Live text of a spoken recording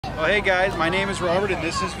Well, hey guys, my name is Robert and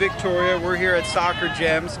this is Victoria. We're here at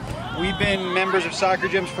SoccerGemz. We've been members of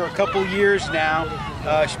SoccerGemz for a couple years now.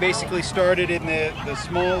 She basically started in the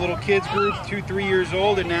small little kids group, 2-3 years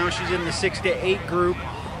old, and now she's in the 6 to 8 group.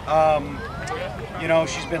 You know,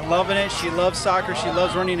 she's been loving it. She loves soccer. She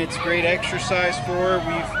loves running. It's great exercise for her.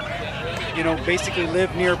 We've, you know, basically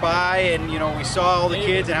lived nearby, and you know, we saw all the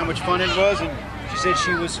kids and how much fun it was, and she said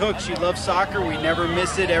she was hooked. She loves soccer. We never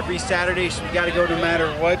miss it. Every Saturday we got to go no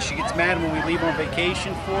matter what. She gets mad when we leave on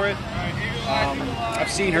vacation for it.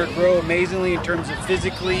 I've seen her grow amazingly in terms of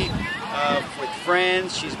physically, with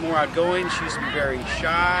friends. She's more outgoing. She used to be very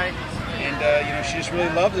shy, and you know, she just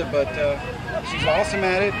really loves it. But she's awesome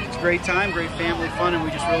at it. It's a great time, great family fun, and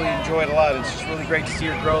we just really enjoy it a lot. It's just really great to see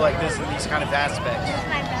her grow like this in these kind of aspects.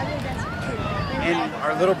 My brother does it too. And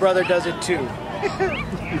our little brother does it too.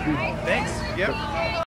 Thanks. Yep.